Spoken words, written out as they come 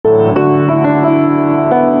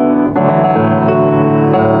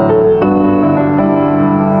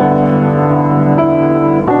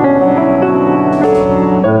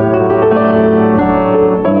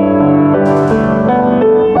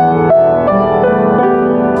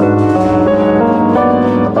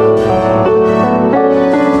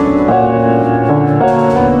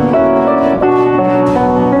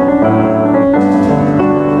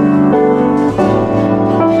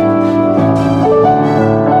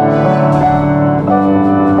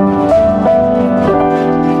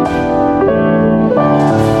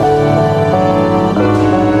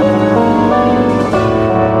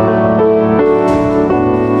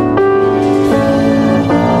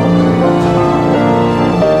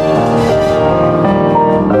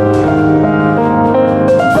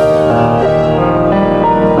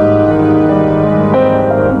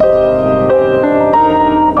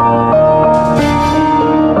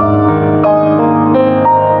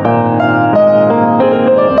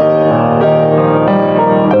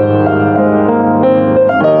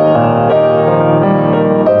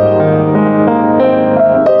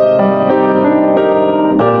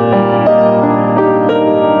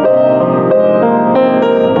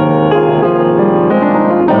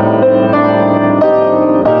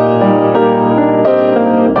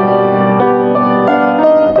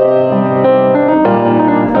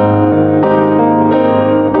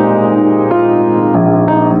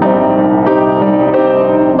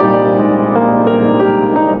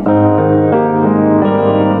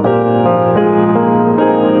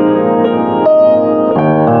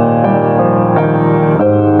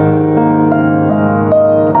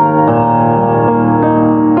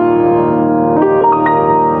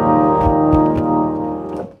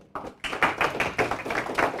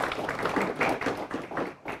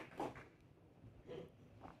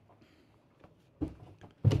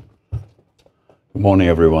Morning,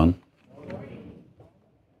 everyone.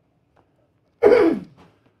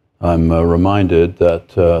 I'm reminded that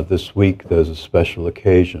this week there's a special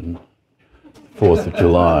occasion, 4th of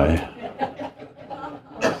July.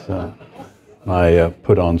 So I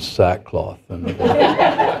put on sackcloth,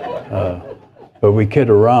 but we kid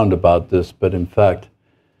around about this, but in fact,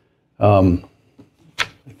 I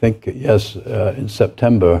think, yes, in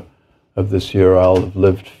September of this year I'll have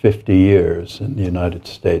lived 50 years in the United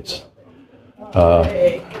States,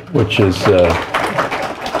 which is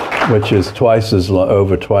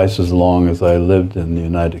over twice as long as I lived in the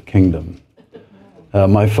United Kingdom.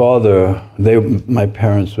 My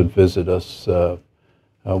parents would visit us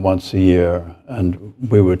once a year, and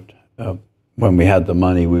we would, when we had the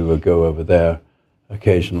money, we would go over there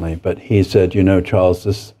occasionally. But he said, "You know, Charles,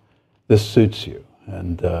 this suits you."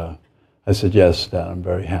 And I said, "Yes, Dad, I'm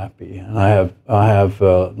very happy." And I have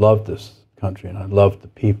loved this country, and I love the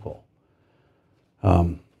people.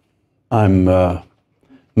 I'm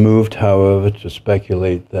moved, however, to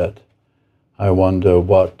speculate that I wonder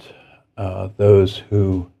what those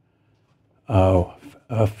who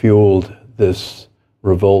fueled this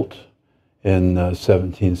revolt in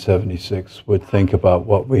 1776 would think about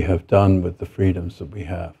what we have done with the freedoms that we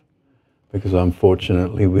have. Because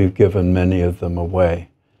unfortunately we've given many of them away,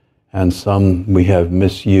 and some we have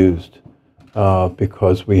misused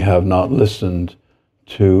because we have not listened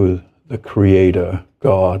to the Creator,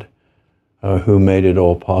 God, who made it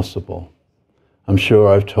all possible. I'm sure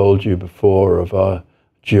I've told you before of our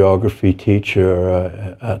geography teacher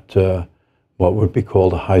at what would be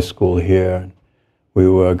called a high school here. We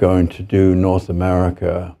were going to do North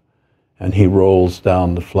America, and he rolls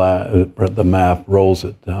down the map, rolls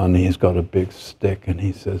it down, and he's got a big stick, and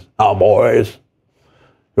he says, "Now, boys,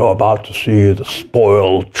 you're about to see the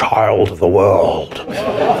spoiled child of the world."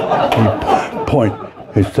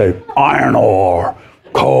 He'd say, "Iron ore,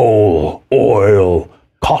 coal, oil,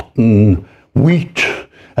 cotton, wheat,"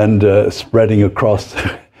 and spreading across,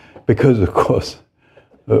 because of course,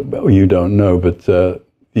 you don't know, but the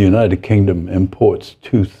United Kingdom imports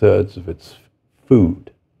 2/3 of its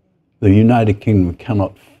food. The United Kingdom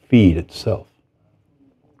cannot feed itself.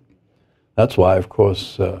 That's why, of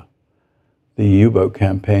course, the U-boat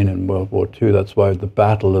campaign in World War II, that's why the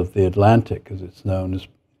Battle of the Atlantic, as it's known, is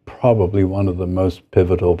probably one of the most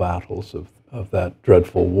pivotal battles of that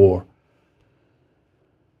dreadful war.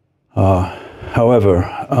 However,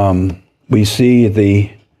 we see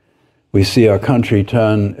our country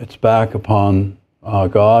turn its back upon our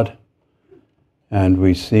God, and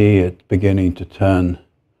we see it beginning to turn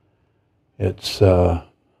its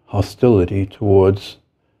hostility towards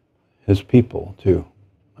His people too.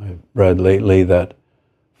 I've read lately that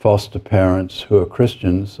foster parents who are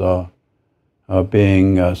Christians are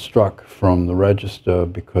being struck from the register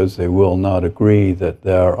because they will not agree that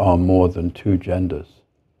there are more than 2 genders.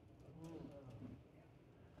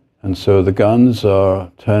 And so the guns are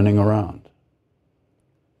turning around.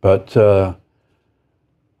 But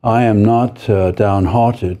I am not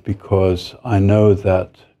downhearted, because I know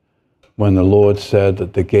that when the Lord said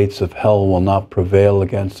that the gates of hell will not prevail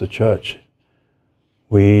against the church,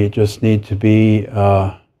 we just need to be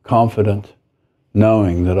confident,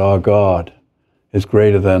 knowing that our God is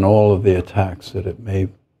greater than all of the attacks that it may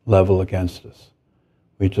level against us.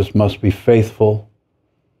 We just must be faithful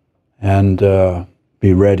and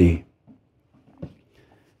be ready,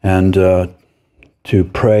 and to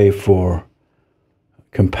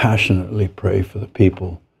compassionately pray for the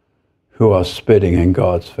people who are spitting in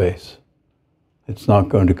God's face. It's not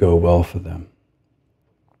going to go well for them.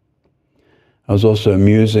 I was also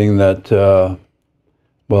musing that,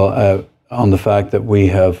 on the fact that we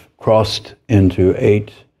have crossed into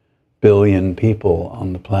 8 billion people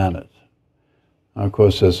on the planet. Now, of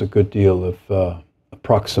course, there's a good deal of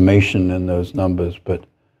approximation in those numbers, but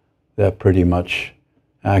they're pretty much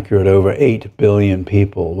accurate. Over 8 billion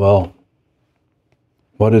people. Well,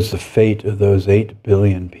 what is the fate of those 8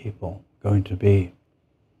 billion people going to be?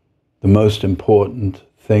 The most important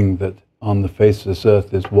thing that on the face of this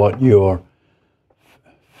earth is what your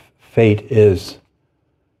fate is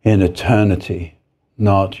in eternity,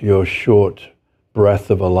 not your short breath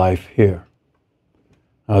of a life here.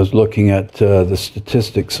 I was looking at the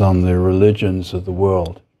statistics on the religions of the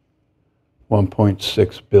world.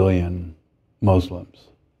 1.6 billion Muslims.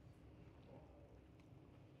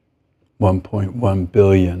 1.1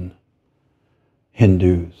 billion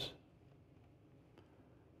Hindus.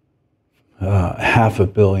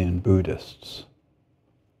 500 million Buddhists.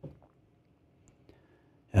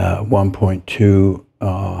 1.2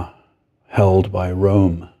 held by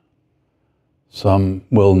Rome. Some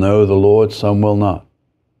will know the Lord, some will not.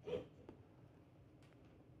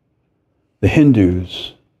 The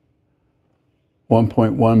Hindus,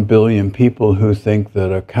 1.1 billion people who think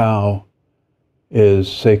that a cow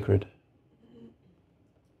is sacred.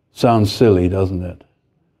 Sounds silly, doesn't it?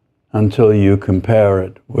 Until you compare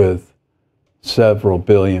it with several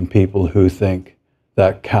billion people who think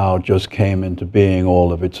that cow just came into being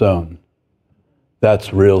all of its own.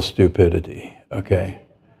 That's real stupidity, okay?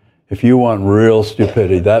 If you want real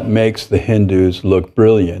stupidity, that makes the Hindus look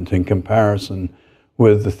brilliant in comparison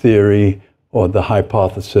with the theory or the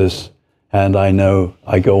hypothesis, and I know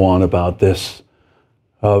I go on about this,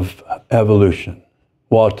 of evolution.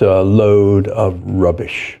 What a load of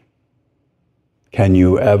rubbish. Can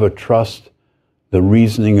you ever trust the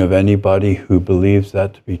reasoning of anybody who believes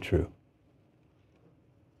that to be true?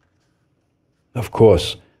 Of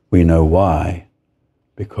course, we know why,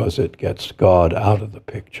 because it gets God out of the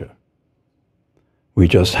picture. We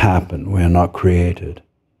just happen, we're not created.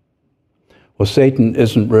 Well, Satan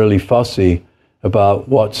isn't really fussy about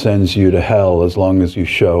what sends you to hell as long as you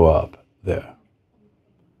show up there.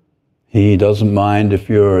 He doesn't mind if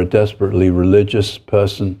you're a desperately religious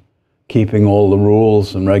person, keeping all the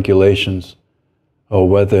rules and regulations, or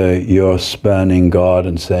whether you're spurning God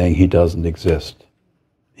and saying he doesn't exist.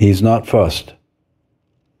 He's not fussed.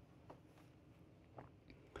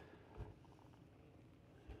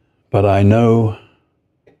 But I know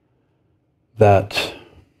that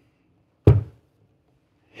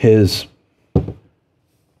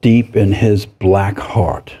deep in his black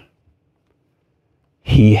heart,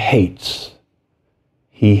 he hates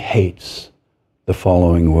the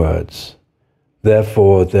following words.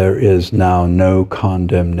 Therefore, there is now no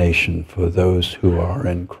condemnation for those who are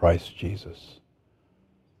in Christ Jesus.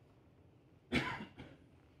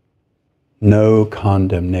 No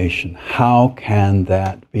condemnation. How can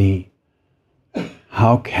that be?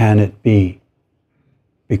 How can it be?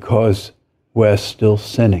 Because we're still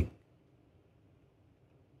sinning.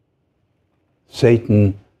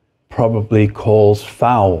 Satan probably calls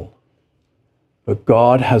foul, but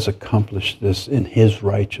God has accomplished this in his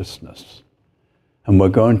righteousness. And we're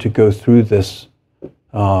going to go through this,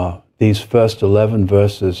 these first 11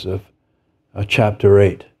 verses of chapter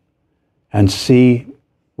 8 and see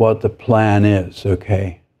what the plan is,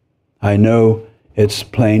 okay? I know it's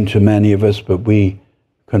plain to many of us, but we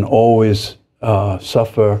can always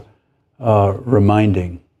suffer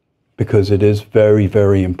reminding, because it is very,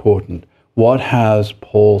 very important. What has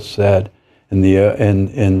Paul said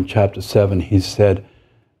in chapter 7? He said,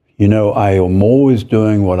 you know, I am always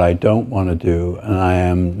doing what I don't want to do, and I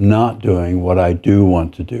am not doing what I do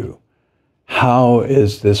want to do. How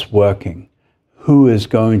is this working? Who is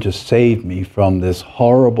going to save me from this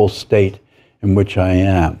horrible state in which I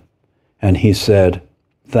am? And he said,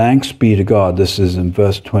 thanks be to God. This is in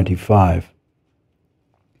verse 25.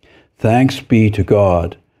 Thanks be to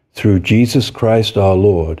God through Jesus Christ our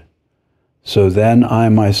Lord. So then I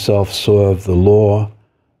myself serve the law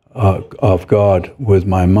of God with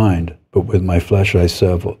my mind, but with my flesh I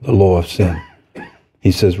serve the law of sin.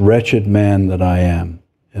 He says, wretched man that I am,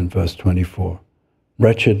 in verse 24.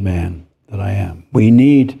 Wretched man that I am. We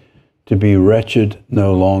need to be wretched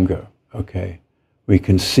no longer, okay? We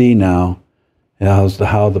can see now how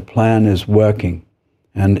the plan is working,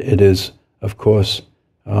 and it is, of course,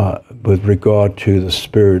 with regard to the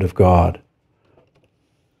Spirit of God.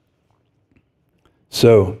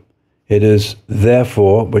 So, it is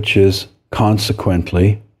therefore, which is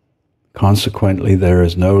consequently there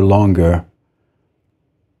is no longer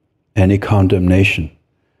any condemnation.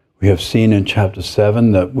 We have seen in chapter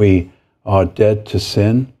 7 that we are dead to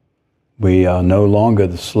sin. We are no longer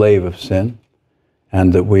the slave of sin,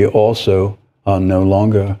 and that we also are no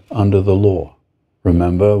longer under the law.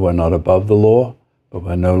 Remember, we're not above the law, but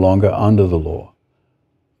we're no longer under the law.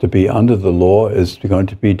 To be under the law is going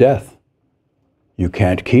to be death. You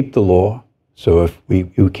can't keep the law, so if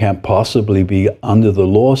you can't possibly be under the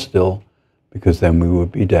law still, because then we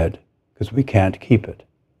would be dead, because we can't keep it.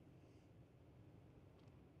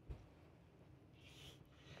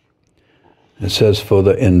 It says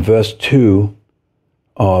in verse 2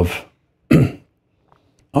 of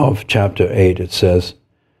chapter 8, it says,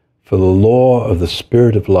 for the law of the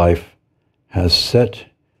Spirit of life has set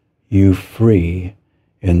you free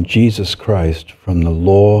in Jesus Christ from the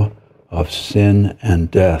law of sin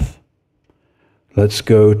and death. Let's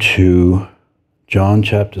go to John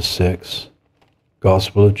chapter 6,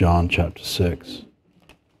 Gospel of John chapter 6.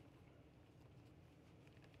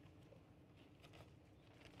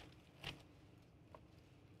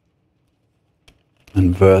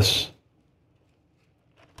 And verse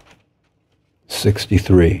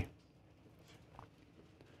 63.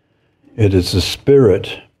 It is the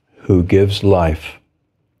Spirit who gives life.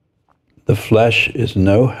 the flesh is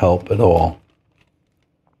no help at all.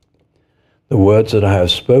 The words that I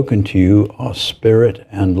have spoken to you are spirit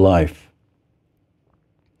and life.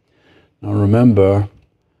 Now remember,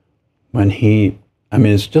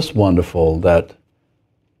 it's just wonderful that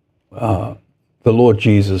the Lord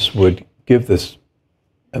Jesus would give this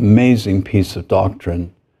amazing piece of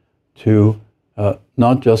doctrine to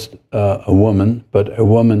not just a woman, but a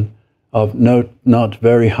woman of not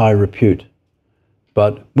very high repute.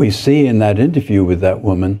 But we see in that interview with that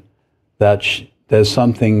woman that there's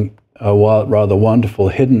something rather wonderful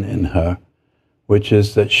hidden in her, which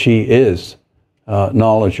is that she is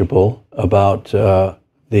knowledgeable about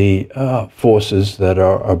the forces that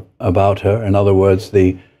are about her. In other words,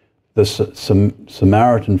 the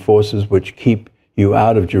Samaritan forces which keep you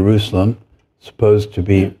out of Jerusalem, supposed to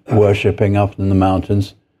be worshipping up in the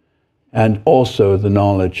mountains, and also the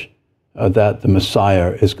knowledge that the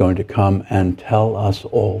Messiah is going to come and tell us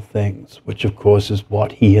all things, which of course is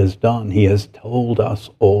what he has done. He has told us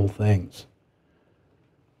all things.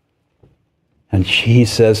 And she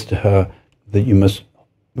says to her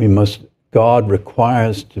that God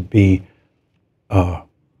requires to be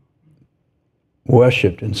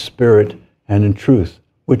worshipped in spirit and in truth,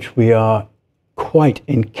 which we are quite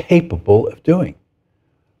incapable of doing.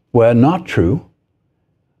 We're not true.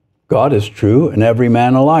 God is true and every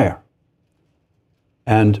man a liar.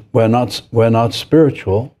 And we're not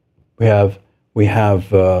spiritual. We have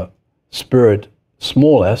spirit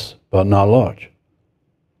small s, but not large.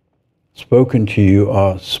 Spoken to you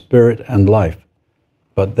are spirit and life,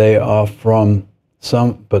 but there are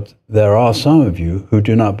some of you who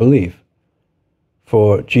do not believe.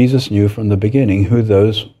 For Jesus knew from the beginning who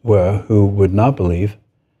those were who would not believe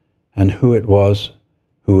and who it was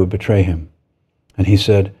who would betray him. And he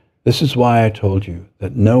said, "This is why I told you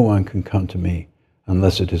that no one can come to me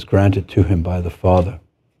unless it is granted to him by the Father."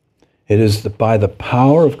 It is by the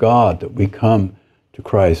power of God that we come to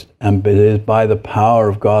Christ, and it is by the power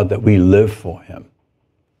of God that we live for him.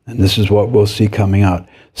 And this is what we'll see coming out.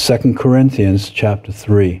 2 Corinthians chapter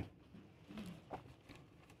 3.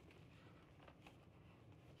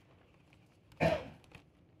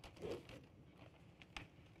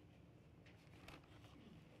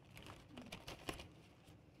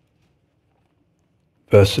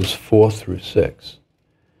 Verses 4 through 6.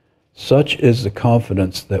 Such is the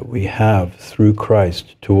confidence that we have through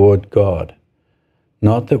Christ toward God.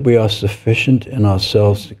 Not that we are sufficient in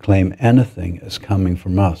ourselves to claim anything as coming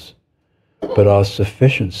from us, but our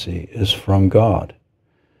sufficiency is from God,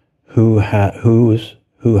 who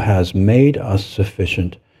has made us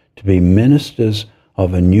sufficient to be ministers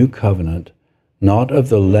of a new covenant, not of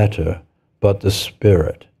the letter, but the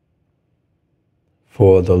Spirit.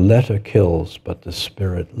 For the letter kills, but the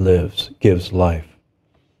Spirit gives life.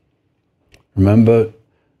 Remember,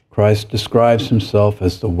 Christ describes himself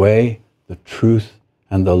as the way, the truth,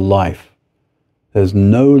 and the life. There's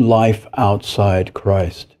no life outside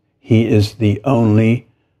Christ. He is the only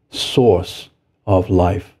source of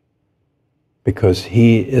life, because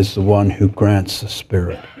he is the one who grants the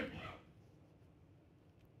Spirit.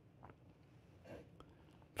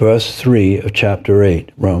 Verse 3 of chapter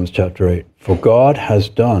 8, Romans chapter 8. For God has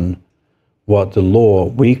done what the law,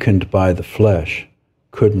 weakened by the flesh,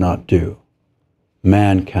 could not do.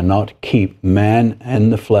 Man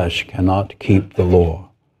and the flesh cannot keep the law.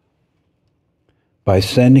 By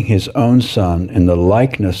sending his own Son in the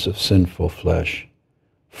likeness of sinful flesh,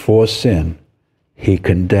 for sin, he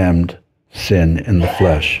condemned sin in the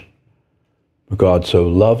flesh. For God so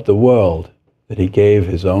loved the world that he gave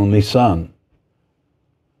his only Son,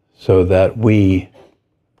 so that we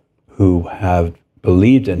who have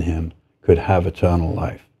believed in him could have eternal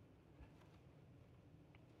life.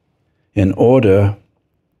 In order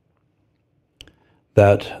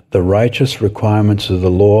that the righteous requirements of the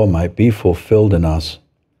law might be fulfilled in us,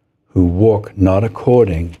 who walk not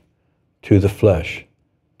according to the flesh,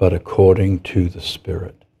 but according to the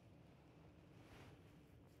Spirit.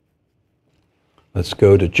 Let's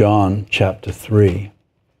go to John chapter 3.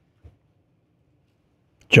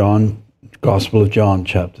 Gospel of John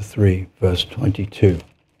chapter 3, verse 22.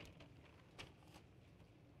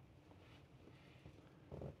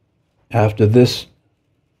 After this,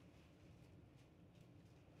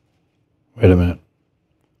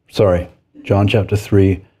 John chapter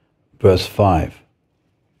 3, verse 5.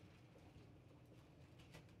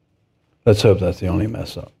 Let's hope that's the only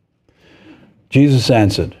mess up. Jesus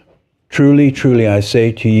answered, "Truly, truly, I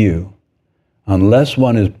say to you, unless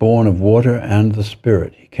one is born of water and the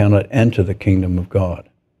Spirit, he cannot enter the kingdom of God.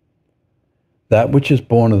 That which is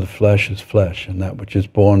born of the flesh is flesh, and that which is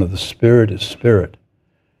born of the Spirit is spirit.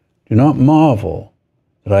 Do not marvel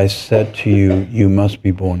that I said to you, you must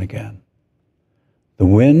be born again. The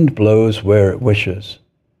wind blows where it wishes,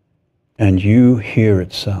 and you hear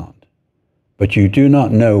its sound, but you do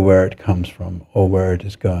not know where it comes from or where it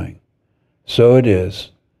is going. So it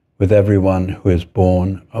is with everyone who is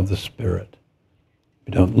born of the Spirit.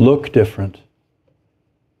 We don't look different.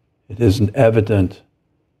 It isn't evident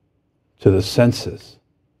to the senses,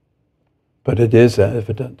 but it is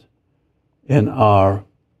evident in our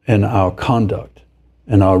conduct,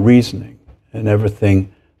 in our reasoning, in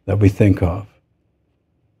everything that we think of.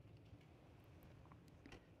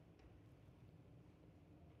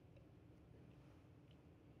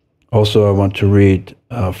 Also, I want to read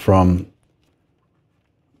from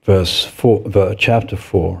chapter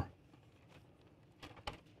 4.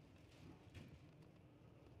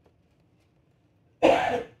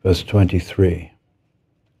 Verse 23.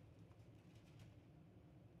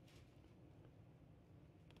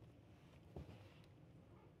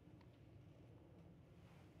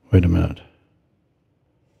 Wait a minute.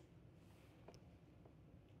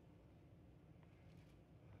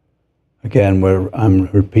 Again, I'm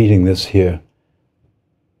repeating this here,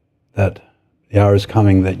 that the hour is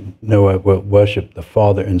coming that Noah will worship the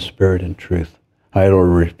Father in spirit and truth. I had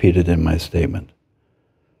already repeated in my statement.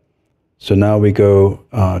 So now we go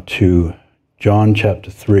to John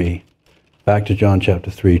chapter 3, back to John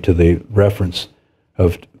chapter 3, to the reference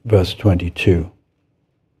of verse 22.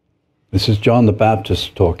 This is John the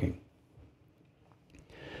Baptist talking.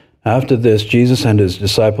 After this, Jesus and his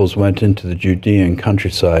disciples went into the Judean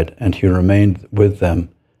countryside, and he remained with them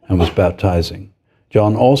and was baptizing.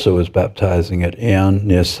 John also was baptizing at Aenon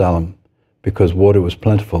near Salem, because water was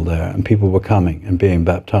plentiful there, and people were coming and being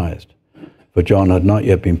baptized, for John had not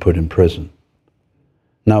yet been put in prison.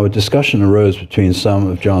 Now a discussion arose between some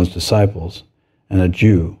of John's disciples and a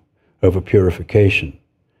Jew over purification.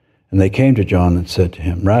 And they came to John and said to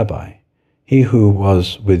him, Rabbi, he who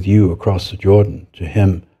was with you across the Jordan, to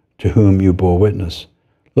him to whom you bore witness,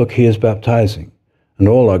 look, he is baptizing, and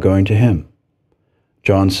all are going to him.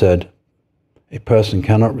 John said, a person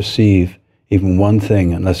cannot receive even one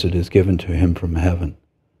thing unless it is given to him from heaven.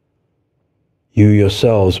 You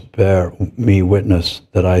yourselves bear me witness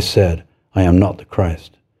that I said, I am not the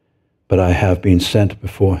Christ, but I have been sent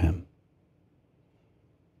before him.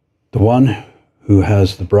 The one who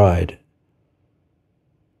has the bride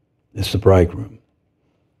is the bridegroom.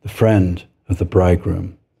 The friend of the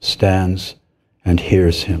bridegroom stands and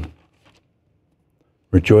hears him,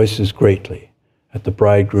 rejoices greatly at the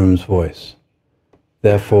bridegroom's voice.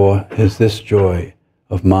 Therefore is this joy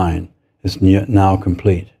of mine is now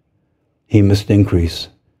complete. He must increase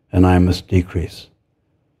and I must decrease.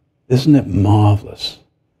 Isn't it marvelous?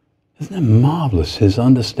 Isn't it marvelous, his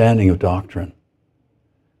understanding of doctrine?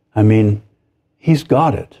 I mean, he's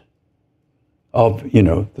got it.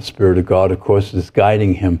 The Spirit of God, of course, is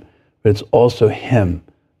guiding him, but it's also him,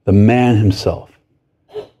 the man himself.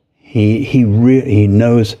 He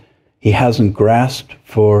knows he hasn't grasped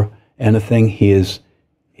for anything. He is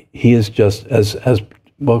just as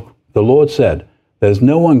well. The Lord said, "There's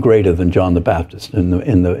no one greater than John the Baptist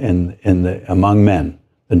among men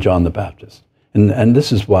than John the Baptist." And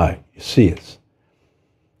this is why you see it.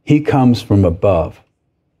 He comes from above.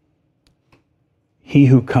 He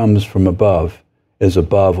who comes from above is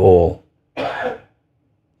above all.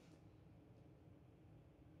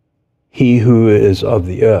 He who is of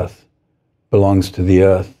the earth belongs to the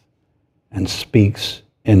earth and speaks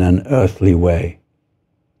in an earthly way.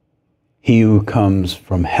 He who comes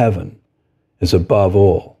from heaven is above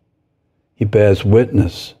all. He bears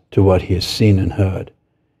witness to what he has seen and heard,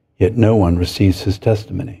 yet no one receives his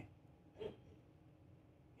testimony.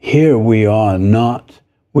 Here we are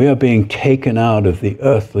being taken out of the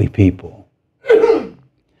earthly people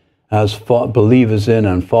as believers in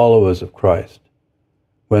and followers of Christ.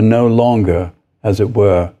 We're no longer, as it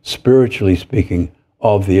were, spiritually speaking,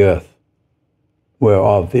 of the earth. We're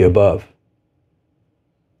of the above.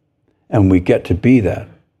 And we get to be that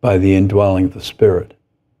by the indwelling of the Spirit.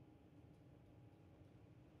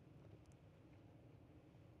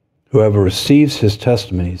 Whoever receives his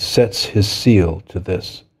testimony sets his seal to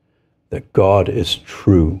this, that God is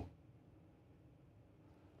true.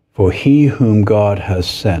 For he whom God has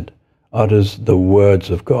sent utters the words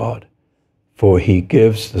of God, for he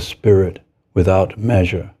gives the Spirit without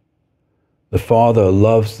measure. The Father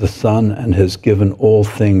loves the Son and has given all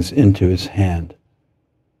things into his hand.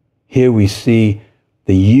 Here we see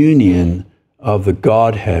the union of the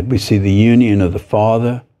Godhead. We see the union of the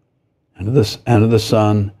Father and of the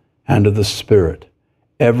Son and of the Spirit.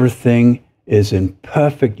 Everything is in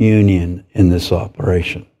perfect union in this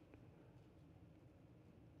operation.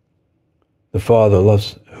 The Father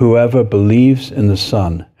loves, whoever believes in the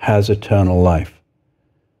Son has eternal life.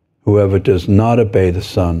 Whoever does not obey the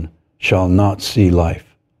Son shall not see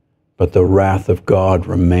life, but the wrath of God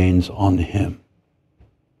remains on him.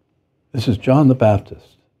 This is John the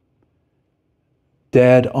Baptist,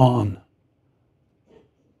 dead on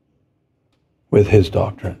with his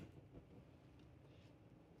doctrine.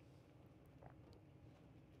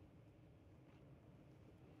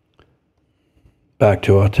 Back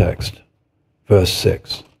to our text, verse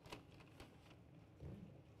 6.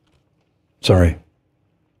 Sorry,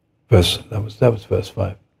 that was verse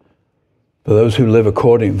 5. For those who live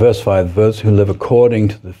according, verse 5, those who live according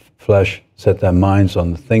to the flesh set their minds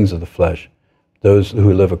on the things of the flesh. Those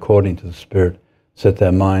who live according to the Spirit set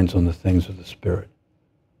their minds on the things of the Spirit.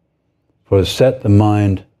 For to set the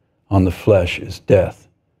mind on the flesh is death,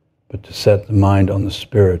 but to set the mind on the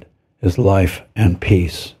Spirit is life and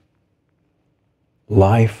peace.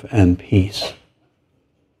 Life and peace.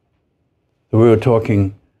 So we were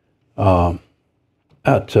talking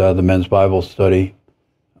at the men's Bible study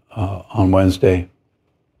on Wednesday,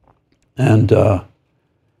 and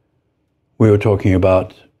we were talking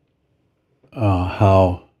about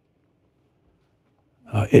how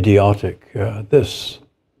idiotic this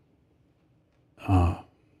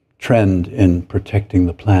trend in protecting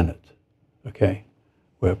the planet. Okay,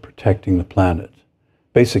 we're protecting the planet.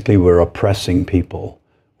 Basically, we're oppressing people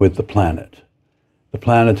with the planet. The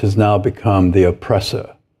planet has now become the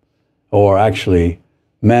oppressor, or actually,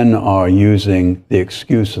 men are using the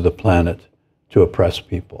excuse of the planet to oppress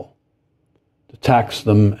people, to tax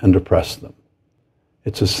them and oppress them.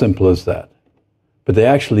 It's as simple as that. But they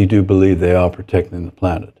actually do believe they are protecting the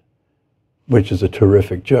planet, which is a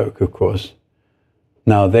terrific joke, of course.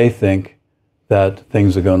 Now they think that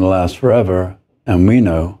things are going to last forever, and we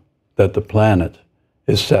know that the planet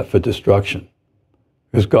is set for destruction,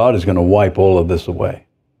 because God is going to wipe all of this away.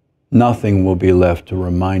 Nothing will be left to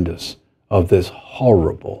remind us of this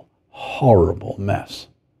horrible, horrible mess.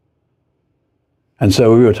 And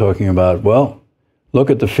so we were talking about, well, look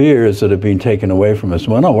at the fears that have been taken away from us.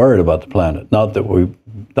 We're not worried about the planet. Not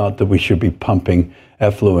that we should be pumping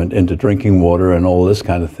effluent into drinking water and all this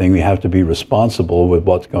kind of thing. We have to be responsible with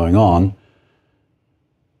what's going on.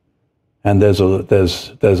 And there's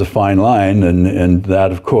a fine line, and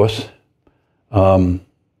that, of course. But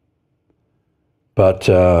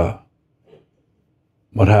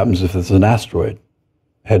what happens if there's an asteroid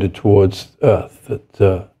headed towards Earth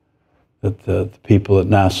that the people at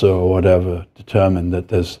NASA or whatever determine that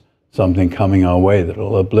there's something coming our way that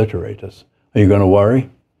will obliterate us? Are you going to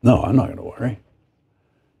worry? No, I'm not going to worry.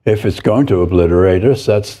 If it's going to obliterate us,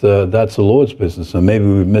 that's the Lord's business. And maybe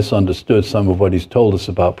we've misunderstood some of what he's told us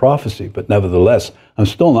about prophecy, but nevertheless, I'm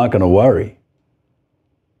still not going to worry.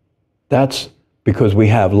 That's because we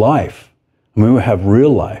have life. And we have real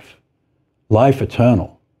life, life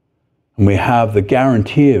eternal. And we have the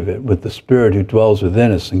guarantee of it with the Spirit who dwells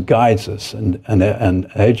within us and guides us and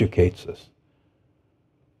educates us.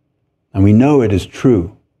 And we know it is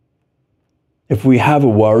true. If we have a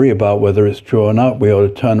worry about whether it's true or not, we ought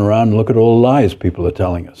to turn around and look at all the lies people are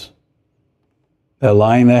telling us. They're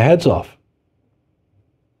lying their heads off.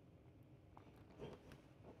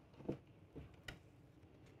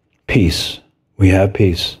 Peace. We have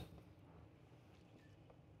peace.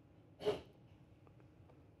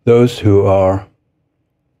 Those who are,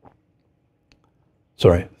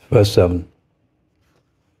 verse 7.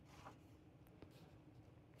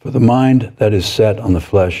 For the mind that is set on the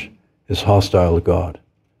flesh is hostile to God,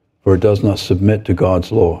 for it does not submit to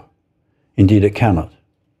God's law. Indeed, it cannot.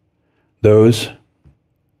 Those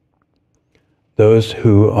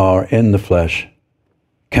who are in the flesh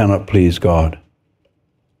cannot please God.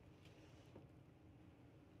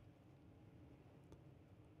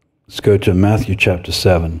 Let's go to Matthew chapter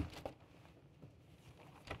 7.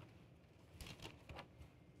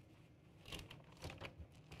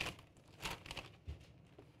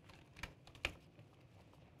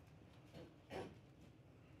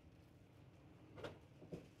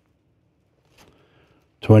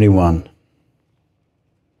 (21).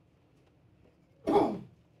 A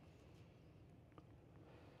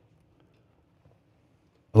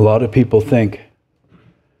lot of people think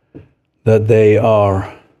that they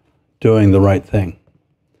are doing the right thing.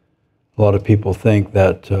 A lot of people think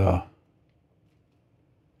that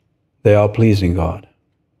they are pleasing God.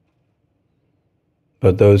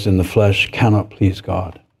 But those in the flesh cannot please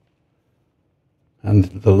God. And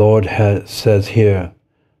the Lord says here,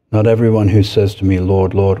 not everyone who says to me,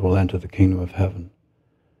 Lord, Lord, will enter the kingdom of heaven,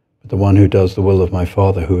 but the one who does the will of my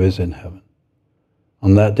Father who is in heaven.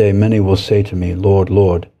 On that day many will say to me, Lord,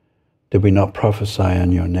 Lord, did we not prophesy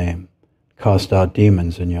in your name, cast out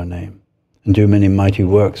demons in your name, and do many mighty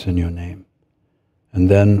works in your name. And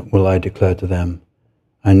then will I declare to them,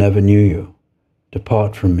 I never knew you.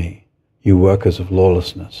 Depart from me, you workers of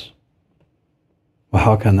lawlessness. Well,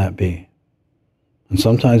 how can that be? And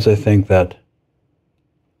sometimes I think that,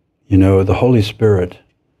 the Holy Spirit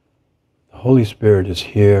is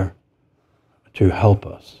here to help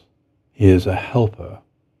us. He is a helper.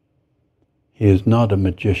 He is not a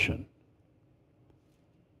magician.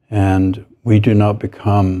 And we do not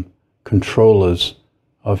become controllers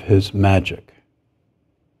of his magic.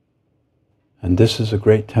 And this is a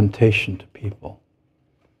great temptation to people.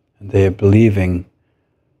 And they are believing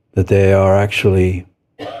that they are actually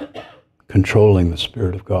controlling the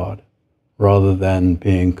Spirit of God rather than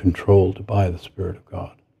being controlled by the Spirit of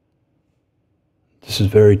God. This is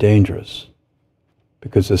very dangerous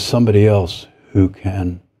because there's somebody else who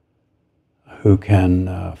can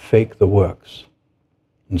fake the works,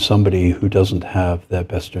 and somebody who doesn't have their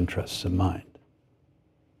best interests in mind.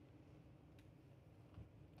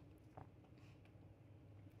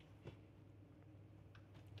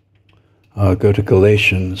 Go to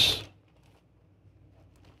Galatians.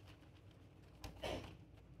 Let's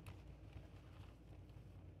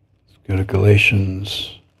go to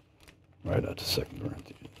Galatians, right out to 2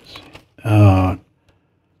 Corinthians.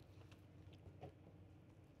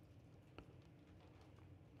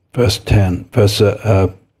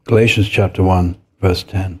 Galatians chapter 1, verse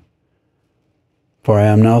 10. For I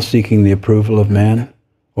am now seeking the approval of man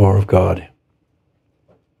or of God.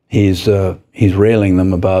 He's railing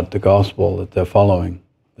them about the gospel that they're following,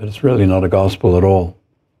 that it's really not a gospel at all.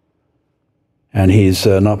 And he's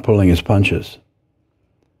not pulling his punches.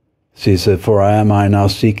 So he said, for am I now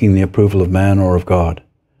seeking the approval of man or of God?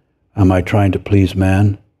 Am I trying to please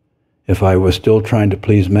man? If I were still trying to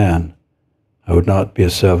please man, I would not be a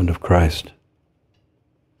servant of Christ.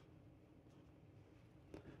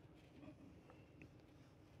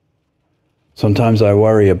 Sometimes I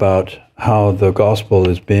worry about how the gospel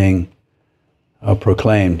is being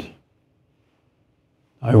proclaimed.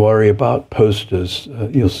 I worry about posters.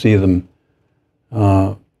 You'll see them,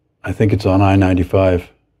 I think it's on I-95.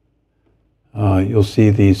 You'll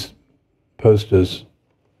see these posters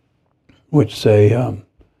which say,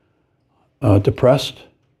 depressed,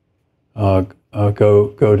 go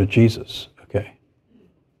to Jesus. Okay.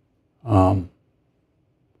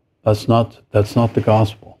 That's not the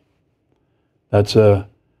gospel. That's not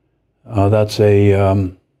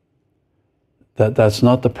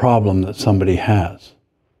the problem that somebody has.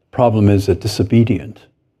 The problem is they're disobedient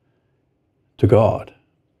to God,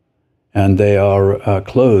 and they are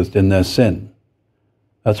clothed in their sin.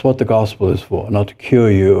 That's what the gospel is for, not to cure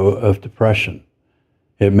you of depression.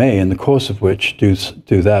 It may, in the course of which, do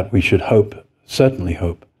that. We should hope, certainly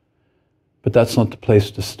hope. But that's not the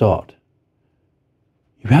place to start.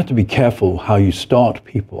 You have to be careful how you start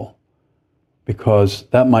people, because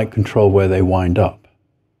that might control where they wind up.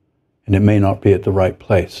 And it may not be at the right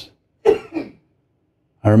place.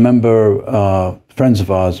 I remember friends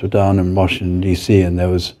of ours were down in Washington, D.C., and there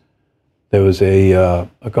was a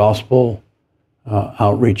gospel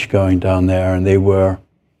outreach going down there, and they were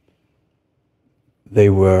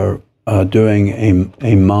doing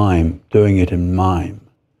a mime, doing it in mime.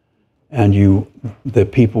 And the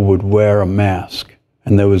people would wear a mask,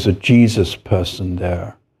 and there was a Jesus person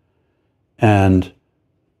there. And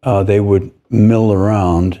they would mill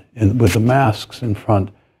around with the masks in front,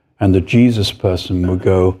 and the Jesus person would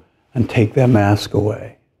go and take their mask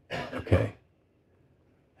away. Okay?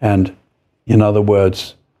 And in other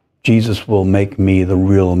words, Jesus will make me the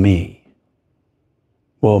real me.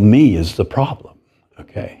 Well, me is the problem.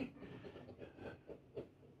 Okay?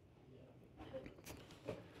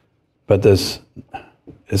 But it's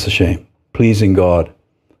a shame. Pleasing God,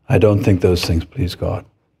 I don't think those things please God.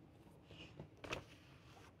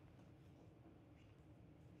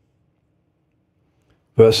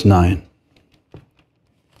 Verse 9.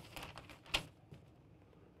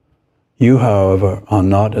 You, however, are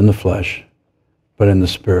not in the flesh, but in the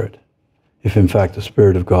Spirit, if in fact the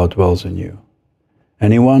Spirit of God dwells in you.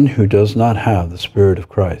 Anyone who does not have the Spirit of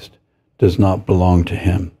Christ does not belong to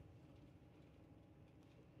him.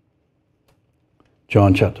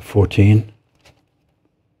 John chapter 14,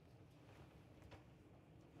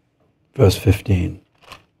 verse 15.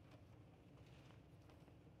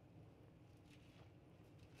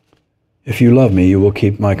 If you love me, you will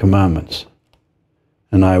keep my commandments.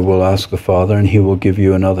 And I will ask the Father, and he will give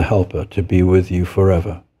you another helper to be with you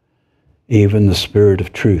forever, even the Spirit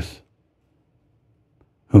of truth,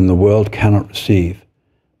 whom the world cannot receive,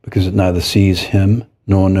 because it neither sees him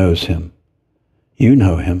nor knows him. You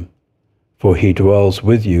know him, for he dwells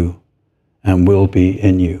with you and will be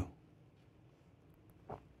in you.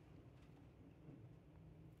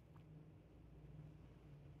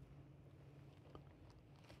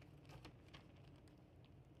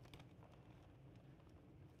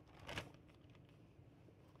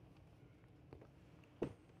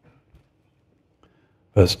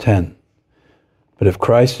 Verse 10, but if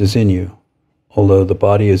Christ is in you, although the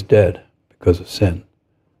body is dead because of sin,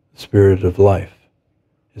 the spirit of life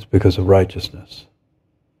is because of righteousness.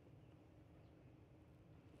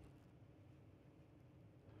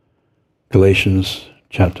 Galatians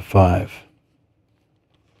chapter 5.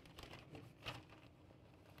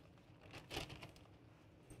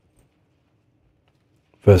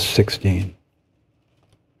 Verse 16.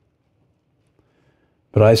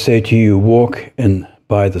 But I say to you, walk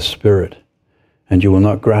by the Spirit, and you will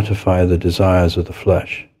not gratify the desires of the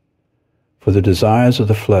flesh. For the desires of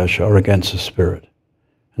the flesh are against the Spirit,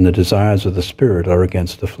 and the desires of the Spirit are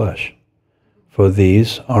against the flesh. For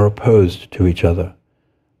these are opposed to each other,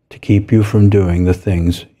 to keep you from doing the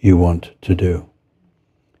things you want to do.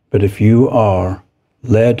 But if you are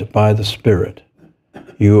led by the Spirit,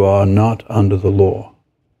 you are not under the law.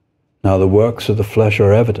 Now the works of the flesh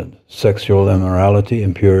are evident: sexual immorality,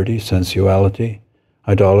 impurity, sensuality,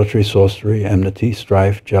 idolatry, sorcery, enmity,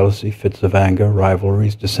 strife, jealousy, fits of anger,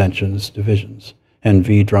 rivalries, dissensions, divisions,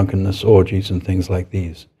 envy, drunkenness, orgies, and things like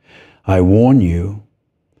these. I warn you,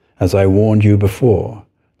 as I warned you before,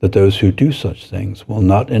 that those who do such things will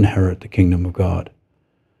not inherit the kingdom of God.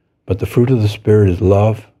 But the fruit of the Spirit is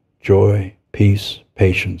love, joy, peace,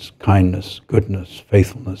 patience, kindness, goodness,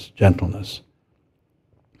 faithfulness, gentleness,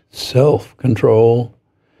 self-control.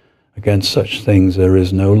 Against such things there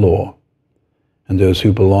is no law. And those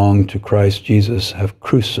who belong to Christ Jesus have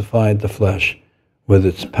crucified the flesh with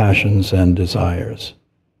its passions and desires.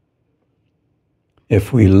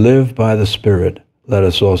 If we live by the Spirit, let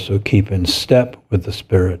us also keep in step with the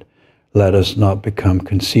Spirit. Let us not become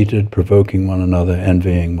conceited, provoking one another,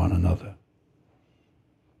 envying one another.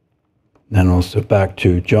 Then also back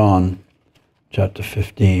to John chapter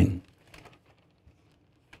 15.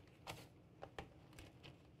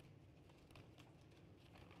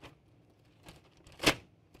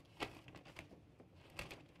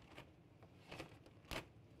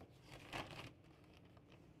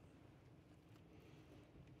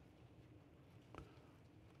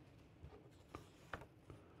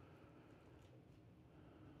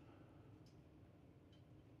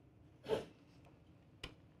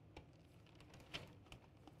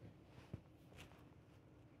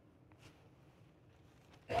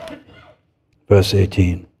 Verse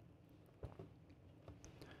 18.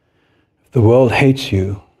 If the world hates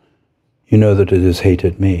you, you know that it has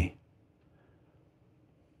hated me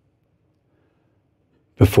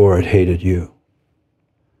before it hated you.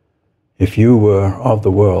 If you were of the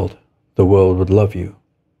world would love you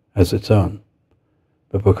as its own.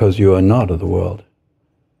 But because you are not of the world,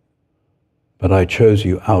 but I chose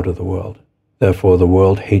you out of the world, therefore the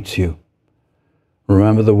world hates you.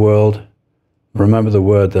 Remember the word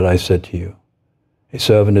that I said to you. A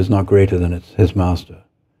servant is not greater than his master.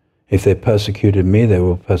 If they persecuted me, they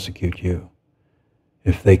will persecute you.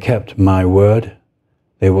 If they kept my word,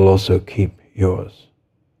 they will also keep yours.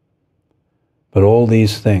 But all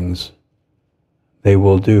these things they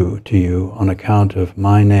will do to you on account of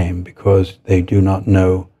my name, because they do not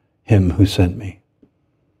know him who sent me.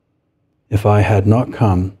 If I had not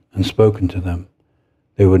come and spoken to them,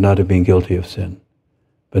 they would not have been guilty of sin.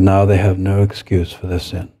 But now they have no excuse for their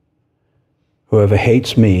sin. Whoever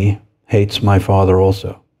hates me hates my Father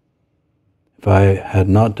also. If I had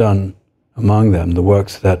not done among them the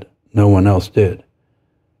works that no one else did,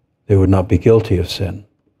 they would not be guilty of sin.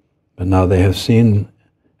 But now they have seen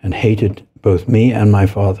and hated both me and my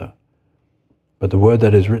Father. But the word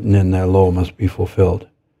that is written in their law must be fulfilled.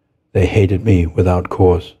 They hated me without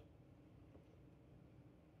cause.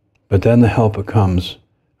 But then the Helper comes,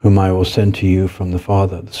 whom I will send to you from the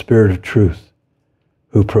Father, the Spirit of truth,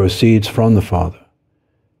 who proceeds from the Father.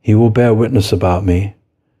 He will bear witness about me,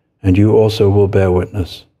 and you also will bear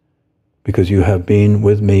witness, because you have been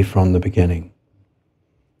with me from the beginning.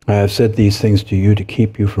 I have said these things to you to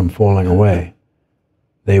keep you from falling away.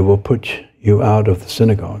 They will put you out of the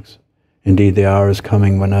synagogues. Indeed, the hour is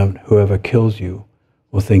coming when whoever kills you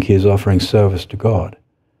will think he is offering service to God.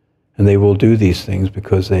 And they will do these things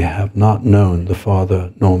because they have not known the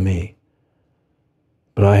Father nor me.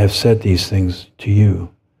 But I have said these things to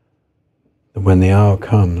you, that when the hour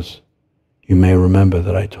comes, you may remember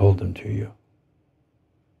that I told them to you.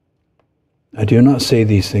 I do not say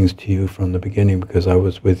these things to you from the beginning because I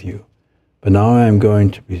was with you, but now I am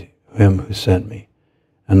going to him who sent me,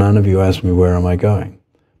 and none of you ask me, where am I going?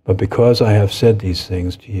 But because I have said these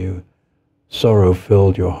things to you, sorrow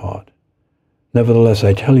filled your heart. Nevertheless,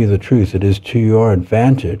 I tell you the truth, it is to your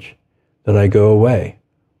advantage that I go away.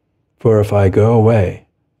 For if I go away,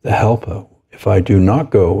 if I do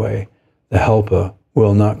not go away, the Helper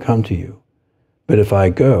will not come to you. But if I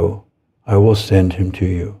go, I will send him to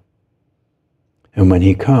you. And when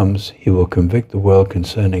he comes, he will convict the world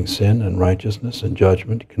concerning sin and righteousness and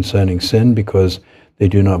judgment, concerning sin because they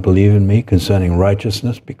do not believe in me, concerning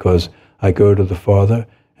righteousness because I go to the Father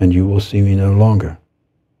and you will see me no longer.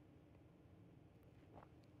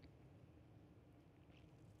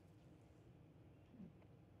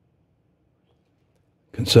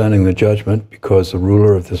 Concerning the judgment because the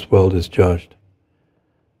ruler of this world is judged.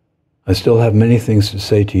 I still have many things to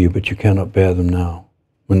say to you, but you cannot bear them now.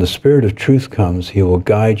 When the Spirit of truth comes, he will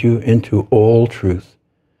guide you into all truth,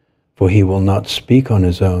 for he will not speak on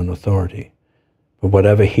his own authority, but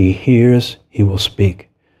whatever he hears, he will speak,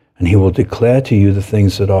 and he will declare to you the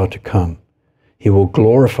things that are to come. He will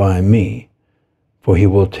glorify me, for he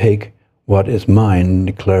will take what is mine and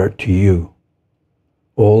declare it to you.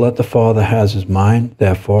 All that the Father has is mine,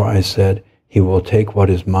 therefore I said, he will take what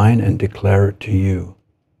is mine and declare it to you.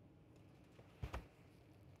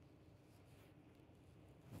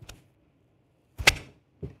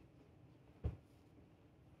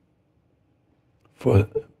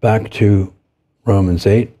 Back to Romans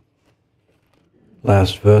 8,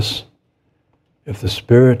 last verse. If the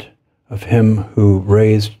Spirit of him who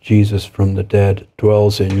raised Jesus from the dead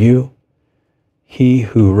dwells in you, he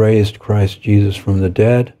who raised Christ Jesus from the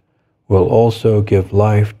dead will also give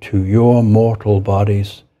life to your mortal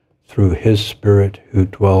bodies through his Spirit who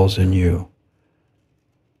dwells in you.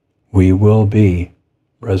 We will be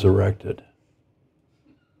resurrected.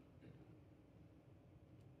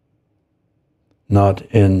 Not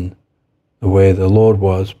in the way the Lord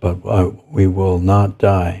was, but we will not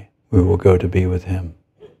die. We will go to be with him.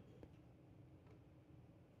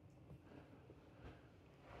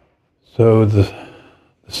 So the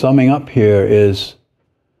summing up here is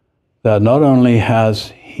that not only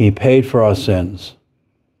has he paid for our sins,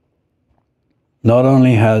 not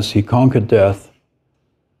only has he conquered death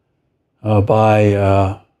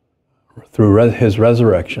through his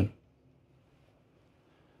resurrection,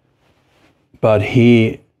 but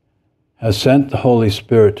he has sent the Holy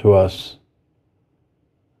Spirit to us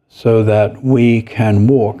so that we can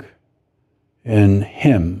walk in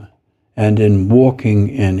him, and in walking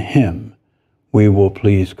in him, we will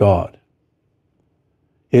please God.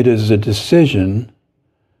 It is a decision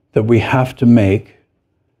that we have to make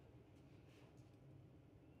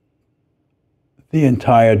the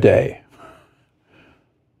entire day.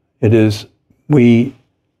 It is, we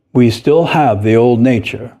still have the old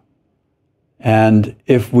nature, and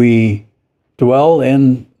if we dwell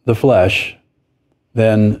in the flesh,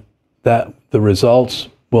 then the results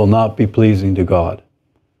will not be pleasing to God.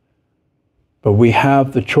 But we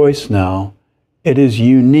have the choice now. It is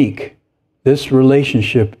unique. This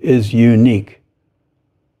relationship is unique.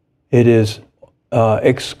 It is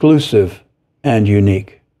exclusive and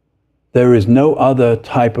unique. There is no other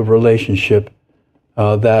type of relationship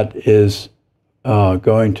that is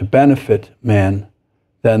going to benefit man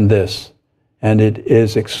than this. And it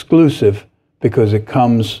is exclusive because it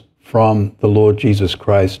comes from the Lord Jesus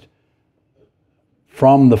Christ,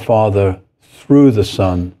 from the Father, through the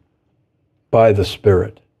Son, by the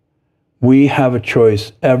Spirit. We have a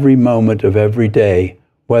choice every moment of every day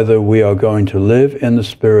whether we are going to live in the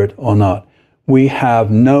Spirit or not. We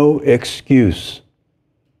have no excuse.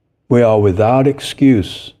 We are without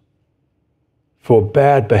excuse for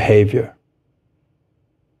bad behavior.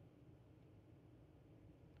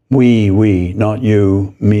 We, not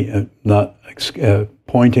you, me, not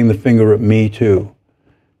pointing the finger at me too.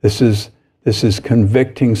 This is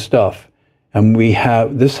convicting stuff, and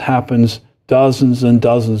this happens dozens and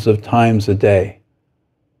dozens of times a day.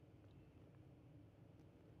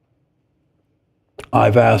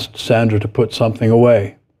 I've asked Sandra to put something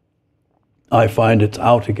away. I find it's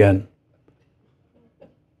out again.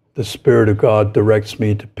 The Spirit of God directs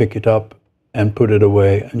me to pick it up and put it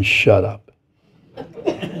away and shut up.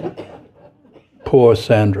 Poor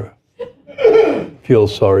Sandra. Feel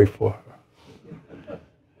sorry for her.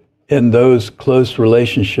 In those close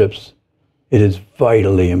relationships, it is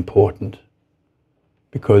vitally important,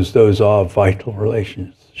 because those are vital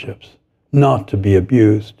relationships, not to be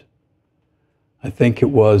abused. I think it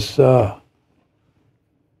was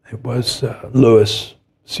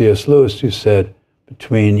C.S. Lewis, who said,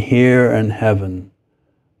 between here and heaven,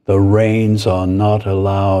 the reins are not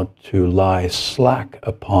allowed to lie slack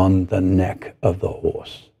upon the neck of the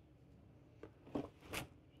horse.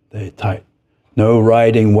 They're tight. No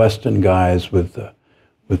riding Western guys with the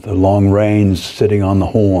long reins sitting on the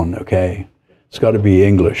horn, okay? It's got to be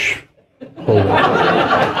English. Hold on.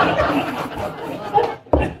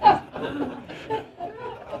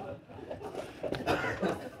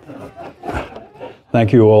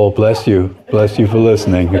 Thank you all. Bless you. Bless you for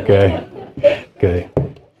listening, okay? Okay.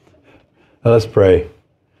 Let's pray.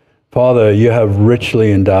 Father, you have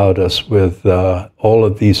richly endowed us with all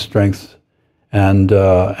of these strengths and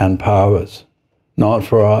powers, not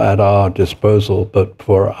at our disposal, but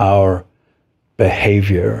for our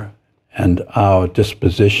behavior and our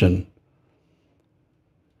disposition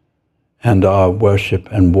and our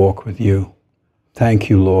worship and walk with you. Thank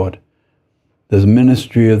you, Lord. The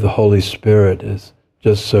ministry of the Holy Spirit is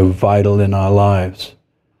just so vital in our lives.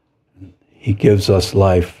 He gives us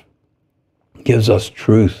life, gives us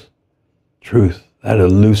truth, that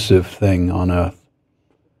elusive thing on earth.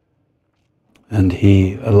 And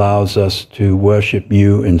he allows us to worship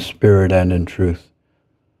you in spirit and in truth.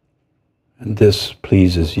 And this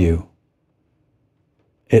pleases you.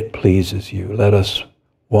 It pleases you. Let us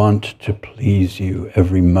want to please you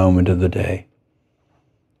every moment of the day.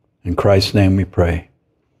 In Christ's name we pray.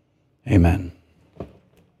 Amen.